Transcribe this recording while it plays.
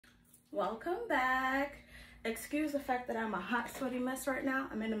Welcome back. Excuse the fact that I'm a hot, sweaty mess right now.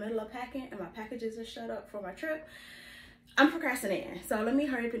 I'm in the middle of packing and my packages are shut up for my trip. I'm procrastinating, so let me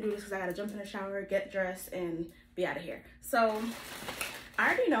hurry up and do this because I gotta jump in the shower, get dressed, and be out of here. So I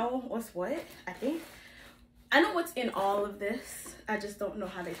already know what's what. I know what's in all of this. I just don't know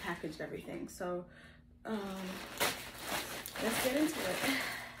how they packaged everything. So let's get into it.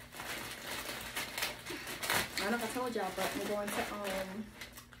 I don't know if I told y'all, but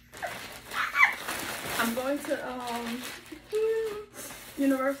I'm going to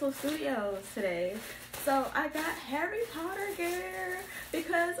Universal Studios today. So I got Harry Potter gear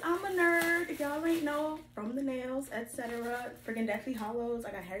because I'm a nerd. If y'all ain't know, from the nails, etc. Freaking Deathly Hallows.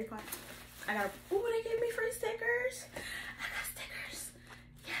 I got Harry Potter. Ooh, they gave me free stickers. I got stickers.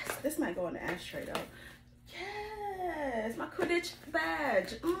 Yes, this might go in the ashtray though. Yes, my Quidditch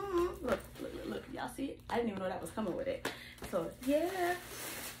badge. Look. Y'all see it? I didn't even know that was coming with it. So yeah,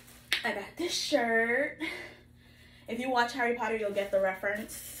 I got this shirt. If you watch Harry Potter, you'll get the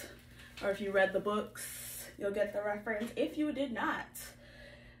reference. Or if you read the books, you'll get the reference. If you did not,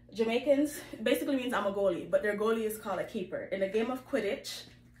 Jamaicans basically means I'm a goalie, but their goalie is called a keeper. In the game of Quidditch,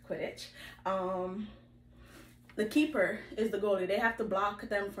 the keeper is the goalie. They have to block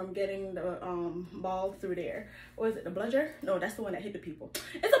them from getting the ball through there. What is it, the bludger? No, that's the one that hit the people.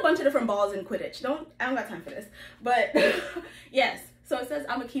 It's a bunch of different balls in Quidditch. I don't got time for this. But yes, so it says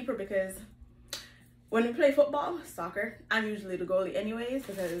I'm a keeper because when we play football, soccer, I'm usually the goalie anyways,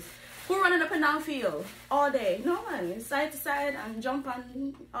 because we're running up and down field all day. No one, side to side and jump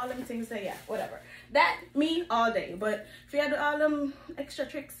on all them things. So yeah, whatever. That, me, all day. But if you had all them extra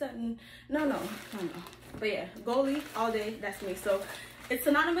tricks and no. But yeah, goalie all day, that's me. So it's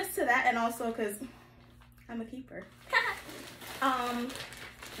synonymous to that, and also because I'm a keeper.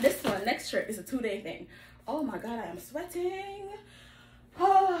 This one, next shirt, is a 2-day thing. Oh my god, I am sweating.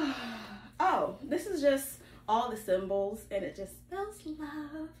 Oh, this is just all the symbols, and it just spells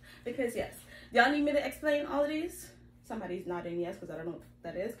love. Because yes, y'all need me to explain all of these? Somebody's nodding yes, because I don't know what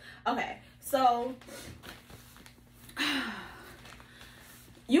that is. Okay, so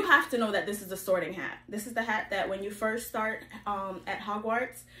you have to know that this is a sorting hat. This is the hat that when you first start at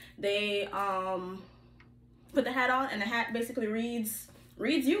Hogwarts, they put the hat on, and the hat basically reads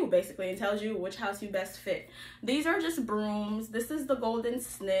you basically and tells you which house you best fit. These are just brooms. This is the golden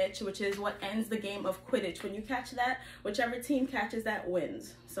snitch, which is what ends the game of Quidditch. When you catch that, whichever team catches that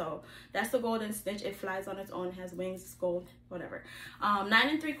wins. So that's the golden snitch. It flies on its own, has wings, it's gold, whatever. 9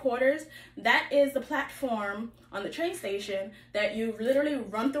 3/4, that is the platform on the train station that you literally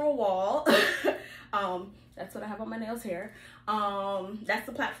run through a wall. That's what I have on my nails here. That's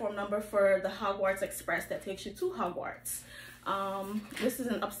the platform number for the Hogwarts Express that takes you to Hogwarts. This is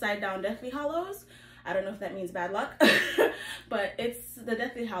an upside down Deathly Hallows. I don't know if that means bad luck, but it's the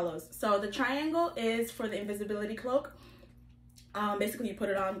Deathly Hallows. So the triangle is for the invisibility cloak. Basically you put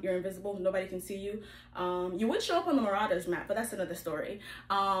it on, you're invisible, nobody can see you. You would show up on the Marauders map, but that's another story.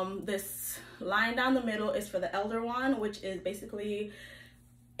 This line down the middle is for the Elder Wand, which is basically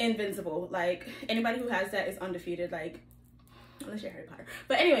invincible. Like anybody who has that is undefeated, like unless you're Harry Potter.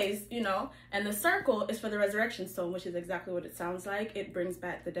 But anyways, you know, and the circle is for the resurrection stone, which is exactly what it sounds like. It brings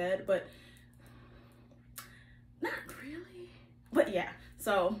back the dead, but not really. But yeah,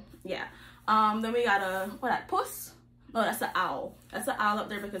 so yeah. Then we got a puss? No, that's an owl. That's an owl up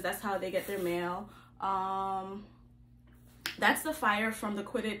there because that's how they get their mail. That's the fire from the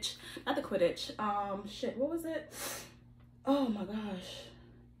Quidditch, not the Quidditch. Shit, what was it? Oh my gosh,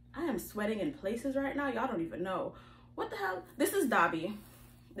 I am sweating in places right now. Y'all don't even know. What the hell? This is Dobby.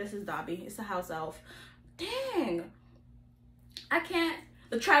 This is Dobby. It's a house elf. Dang. I can't.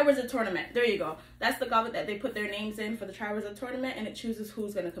 The Triwizard Tournament. There you go. That's the goblet that they put their names in for the Triwizard Tournament, and it chooses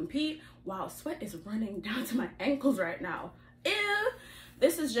who's going to compete. Wow, sweat is running down to my ankles right now. Ew.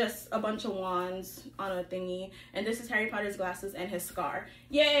 This is just a bunch of wands on a thingy, and this is Harry Potter's glasses and his scar.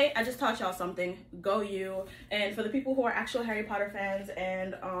 Yay, I just taught y'all something. Go you. And for the people who are actual Harry Potter fans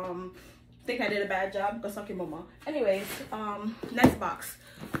and think I did a bad job, go suck your mama. Anyways, next box.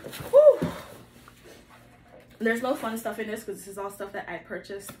 Whew. There's no fun stuff in this because this is all stuff that I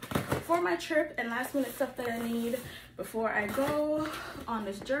purchased for my trip and last minute stuff that I need before I go on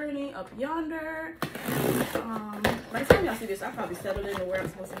this journey up yonder. By the time y'all see this, I'll probably settled into where I'm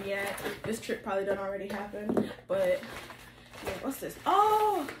supposed to be at. This trip probably done already happened, but yeah, what's this?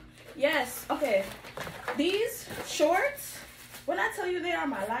 Oh yes, okay, these shorts, when I tell you they are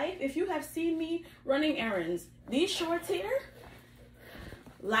my life, if you have seen me running errands, these shorts here,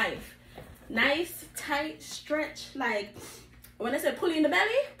 life. Nice, tight, stretch, like when I said pulley in the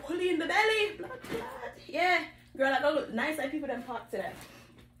belly, blood. Yeah, girl, I don't look nice like people that talk to that.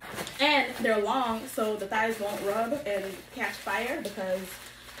 And they're long, so the thighs won't rub and catch fire, because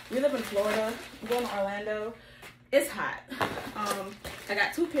we live in Florida. I'm going to Orlando. It's hot. I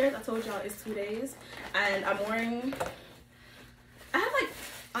got 2 pairs. I told y'all it's 2 days. And I'm wearing... I have like...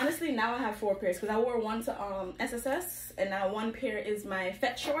 Honestly, now I have 4 pairs, because I wore one to SSS, and now 1 pair is my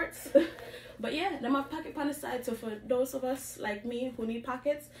fet shorts. But yeah, then my pocket on the side. So for those of us like me who need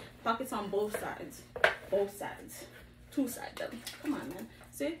pockets on both sides. Both sides. 2 sides though. Come on, man.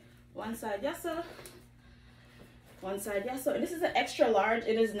 See? One side, yes sir. One side, yes sir. And this is an extra large.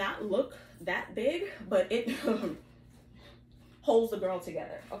 It does not look that big, but it holds the girl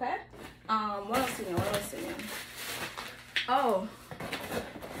together. Okay. What else in here? What else in here? Oh,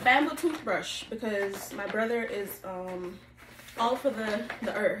 bamboo toothbrush, because my brother is all for the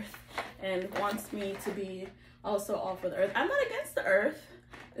earth and wants me to be also all for the earth. I'm not against the earth.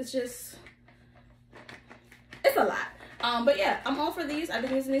 It's just, it's a lot. But yeah, I'm all for these. I've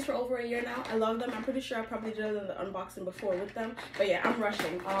been using these for over a year now. I love them. I'm pretty sure I probably did the unboxing before with them. But yeah, I'm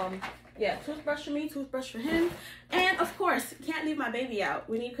rushing. Yeah, toothbrush for me, toothbrush for him. And of course, can't leave my baby out.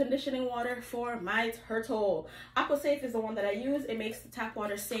 We need conditioning water for my turtle. AquaSafe is the one that I use. It makes the tap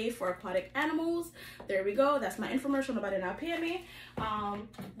water safe for aquatic animals. There we go. That's my infomercial. Nobody now pay me.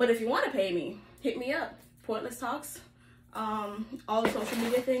 But if you want to pay me, hit me up. Pointless Talks. All the social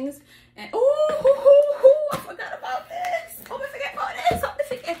media things. And I forgot about this. Oh, I forget about this. Oh, I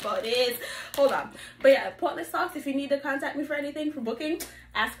forget about this. Hold on. But yeah, Pointless Talks. If you need to contact me for anything, for booking,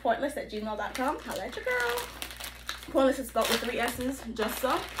 AskPointlesss@gmail.com. Holla at your girl. Pointless is spelled with 3 S's, just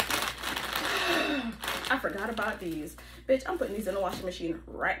so. I forgot about these. Bitch, I'm putting these in the washing machine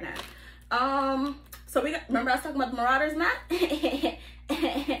right now. So we got, remember I was talking about the Marauders map?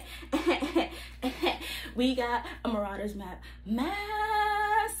 We got a Marauders map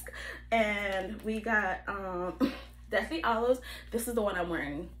mask, and we got Deathly Hallows. This is the one I'm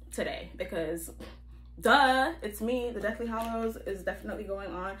wearing today, because duh, it's me. The Deathly Hallows is definitely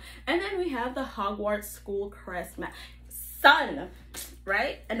going on. And then we have the Hogwarts School Crest map. Sun,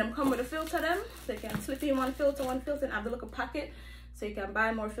 right? And them come with a filter them, so you can slip in one filter, and have the little pocket, so you can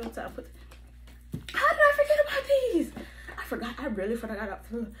buy more filter and put. How did I forget about these? I forgot. I really forgot about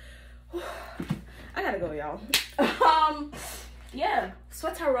food. I gotta go, y'all. Yeah,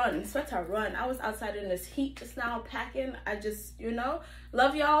 sweater run. I was outside in this heat just now packing. I just, you know,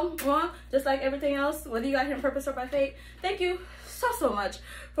 love y'all. Just like everything else, whether you got here on purpose or by fate. Thank you so much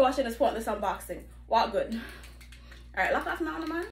for watching this Pointless unboxing. Walk good. All right, lock off now, man.